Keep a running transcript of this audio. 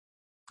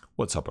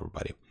What's up,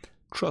 everybody?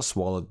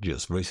 TrustWallet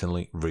just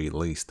recently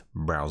released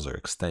browser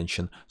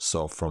extension,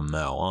 so from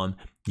now on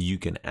you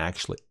can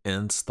actually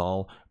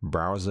install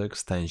browser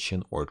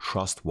extension or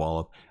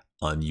TrustWallet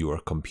on your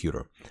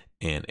computer,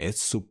 and it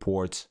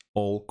supports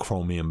all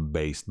Chromium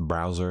based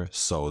browser,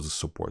 so it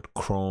supports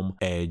Chrome,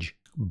 Edge,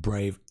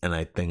 Brave, and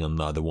I think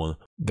another one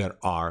that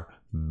are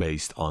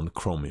based on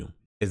Chromium.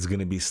 It's going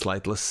to be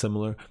slightly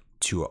similar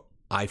to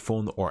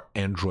iPhone or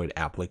Android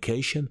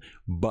application,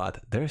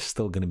 but there's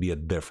still going to be a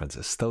difference.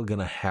 It's still going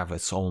to have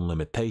its own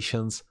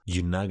limitations.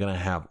 You're not going to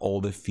have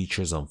all the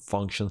features and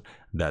functions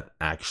that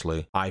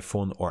actually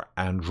iPhone or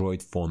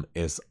Android phone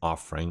is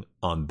offering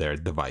on their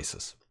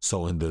devices.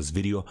 So in this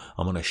video,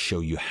 I'm going to show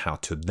you how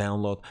to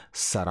download,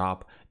 set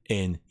up,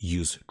 and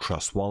use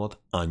TrustWallet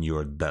on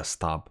your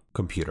desktop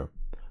computer.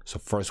 So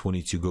first we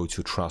need to go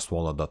to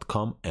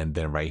trustwallet.com, and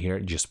then right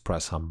here just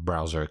press on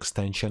browser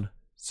extension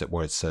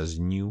where it says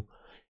new,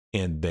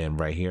 and then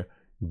right here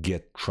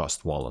get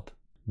TrustWallet.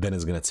 Then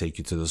it's going to take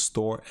you to the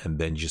store, and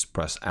then just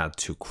press add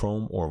to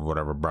Chrome or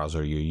whatever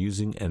browser you're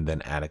using, and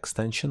then add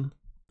extension.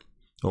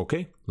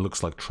 Okay,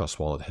 looks like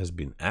TrustWallet has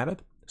been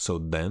added. So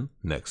then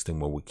next thing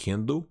what we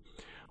can do,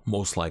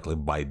 most likely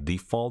by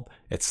default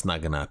it's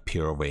not going to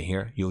appear over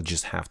here. You'll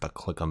just have to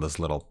click on this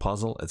little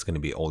puzzle. It's going to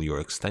be all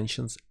your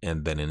extensions,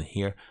 and then in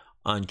here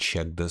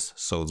uncheck this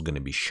so it's going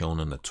to be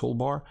shown in the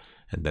toolbar,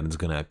 and then it's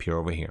going to appear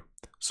over here.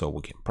 So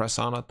we can press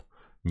on it,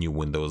 new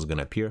window is going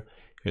to appear.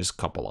 Here's a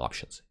couple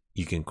options.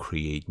 You can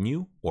create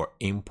new or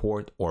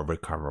import or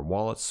recover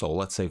wallet. So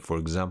let's say, for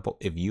example,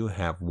 if you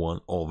have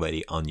one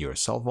already on your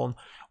cell phone,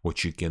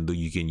 what you can do,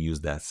 you can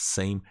use that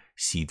same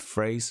seed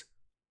phrase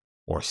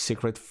or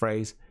secret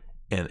phrase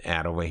and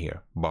add over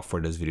here. But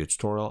for this video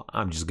tutorial,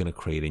 I'm just going to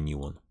create a new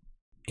one.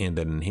 And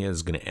then in here,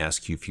 it's going to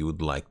ask you if you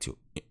would like to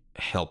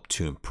help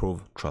to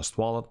improve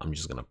TrustWallet. I'm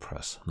just going to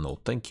press no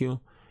thank you.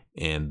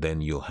 And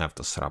then you'll have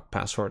to set up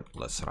password.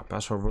 Let's set up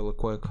password really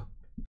quick.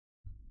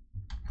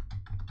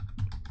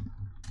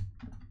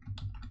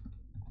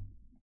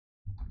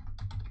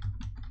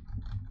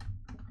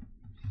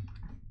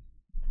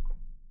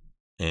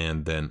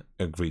 And then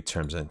agree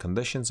terms and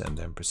conditions, and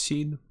then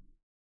proceed.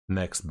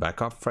 Next,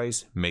 backup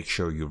phrase. Make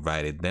sure you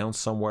write it down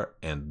somewhere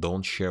and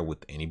don't share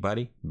with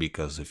anybody,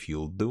 because if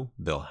you'll do,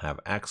 they'll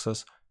have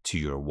access to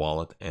your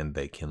wallet and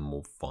they can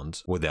move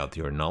funds without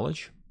your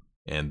knowledge.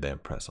 And then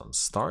press on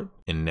start,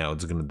 and now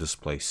it's going to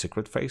display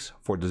secret phrase.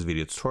 For this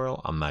video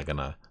tutorial, I'm not going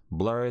to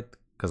blur it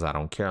because I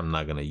don't care. I'm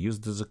not going to use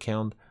this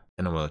account,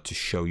 and I'm going to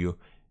show you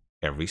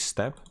every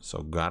step.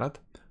 So got it.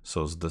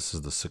 So this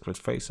is the secret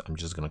phrase. I'm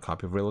just going to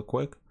copy really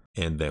quick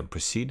and then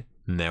proceed.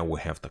 Now we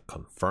have to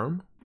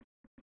confirm,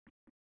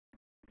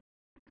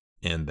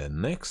 and then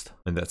next,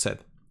 and that's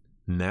it.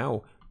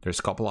 Now there's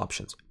a couple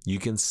options. You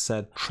can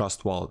set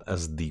TrustWallet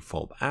as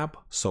default app.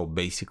 So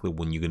basically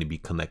when you're going to be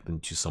connecting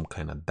to some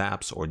kind of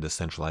dApps or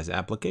decentralized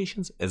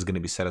applications, it's going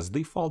to be set as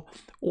default,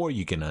 or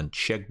you can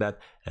uncheck that.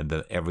 And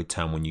then every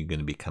time when you're going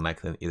to be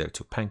connecting either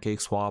to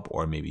PancakeSwap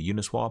or maybe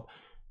Uniswap,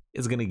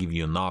 it's going to give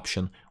you an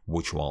option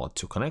which wallet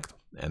to connect,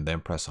 and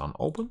then press on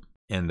open.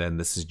 And then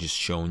this is just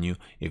showing you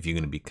if you're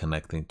going to be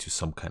connecting to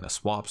some kind of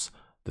swaps,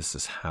 this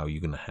is how you're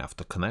going to have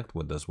to connect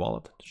with this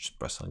wallet. Just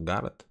press on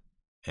got it,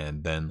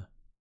 and then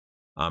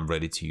I'm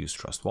ready to use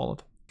TrustWallet.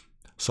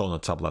 So on the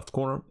top left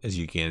corner, as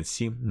you can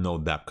see, no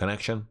dApp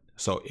connection.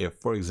 So if,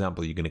 for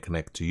example, you're going to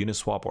connect to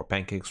Uniswap or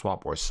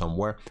PancakeSwap or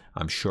somewhere,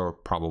 I'm sure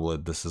probably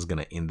this is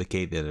going to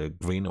indicate that a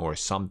green or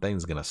something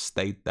is going to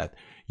state that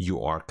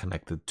you are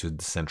connected to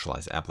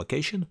decentralized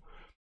application.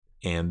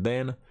 And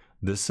then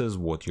this is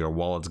what your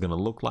wallet's going to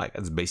look like.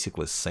 It's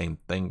basically the same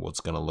thing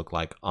what's going to look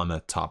like on the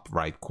top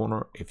right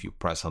corner. If you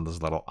press on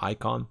this little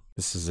icon,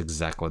 this is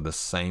exactly the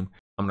same.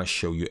 I'm going to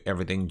show you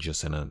everything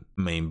just in a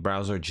main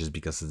browser just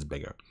because it's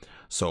bigger.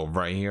 So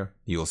right here,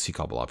 you'll see a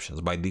couple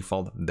options. By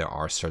default, there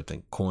are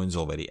certain coins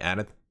already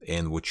added,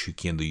 and what you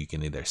can do, you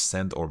can either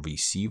send or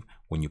receive.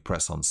 When you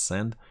press on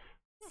send,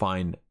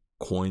 find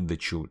coin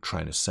that you're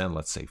trying to send,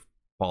 let's say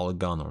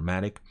Polygon or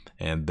Matic,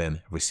 and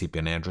then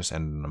recipient address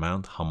and an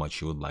amount, how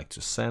much you would like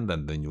to send,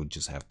 and then you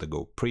just have to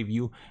go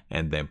preview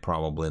and then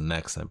probably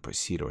next and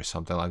proceed or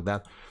something like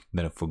that.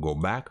 Then if we go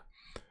back,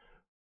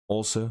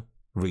 also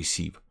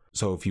receive.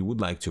 So if you would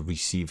like to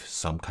receive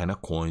some kind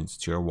of coins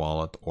to your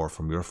wallet or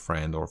from your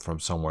friend or from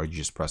somewhere, you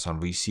just press on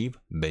receive.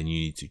 Then you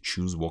need to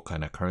choose what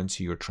kind of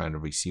currency you're trying to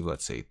receive,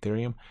 let's say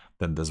Ethereum.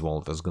 Then this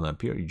wallet is going to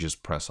appear. You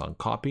just press on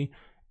copy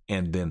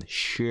and then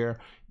share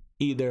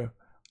either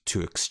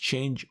to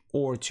exchange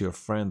or to your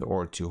friend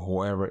or to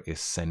whoever is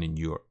sending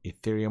your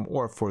Ethereum.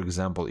 Or for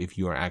example, if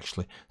you are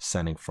actually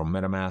sending from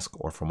MetaMask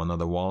or from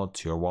another wallet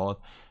to your wallet,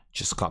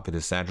 just copy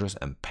this address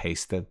and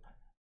paste it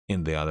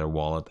in the other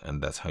wallet,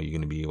 and that's how you're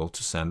going to be able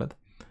to send it.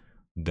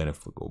 Then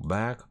if we go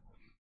back,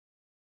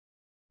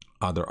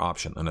 other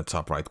option in the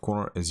top right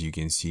corner, as you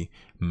can see,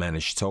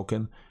 manage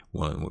token.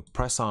 When we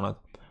press on it,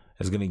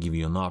 it's going to give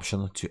you an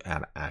option to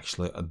add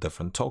actually a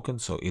different token.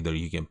 So either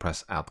you can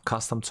press add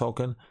custom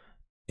token,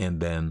 and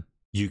then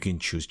you can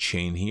choose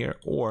chain here,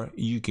 or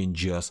you can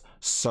just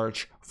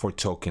search for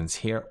tokens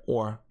here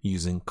or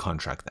using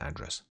contract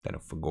address. Then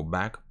if we go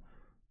back,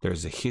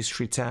 there's a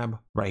history tab.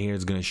 Right here,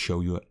 it's going to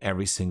show you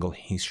every single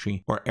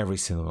history or every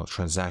single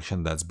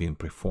transaction that's been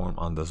performed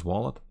on this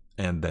wallet.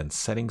 And then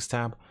settings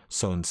tab.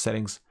 So in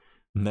settings,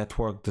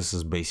 network, this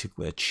is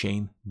basically a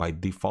chain. By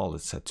default,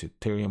 it's set to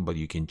Ethereum, but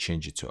you can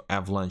change it to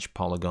Avalanche,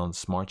 Polygon,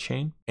 Smart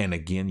Chain. And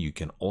again, you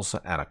can also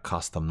add a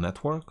custom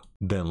network.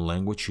 Then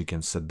language, you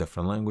can set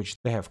different language.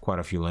 They have quite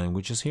a few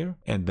languages here.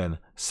 And then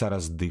set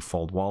as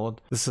default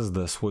wallet. This is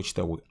the switch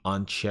that we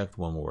unchecked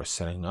when we were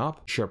setting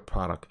up. Share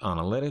product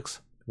analytics.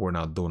 We're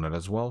not doing it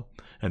as well.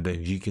 And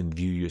then you can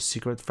view your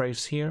secret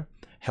phrase here,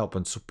 help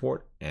and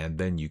support, and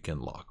then you can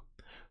log.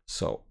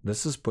 So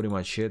this is pretty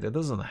much it. It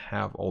doesn't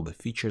have all the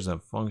features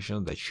and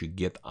functions that you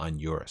get on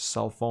your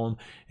cell phone.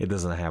 It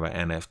doesn't have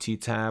an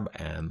NFT tab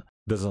and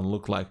doesn't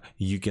look like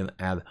you can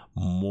add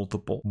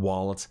multiple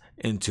wallets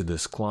into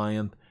this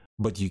client,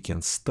 but you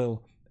can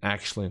still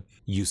actually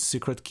use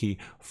secret key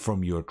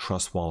from your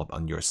Trust wallet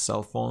on your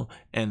cell phone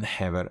and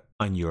have it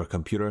on your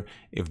computer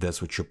if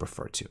that's what you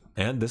prefer to.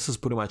 And this is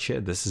pretty much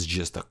it. This is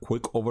just a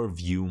quick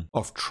overview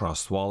of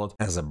Trust wallet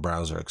as a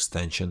browser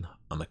extension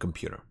on the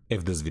computer.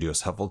 If this video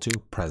is helpful to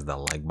you, press that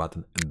like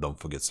button and don't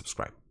forget to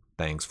subscribe.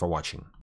 Thanks for watching.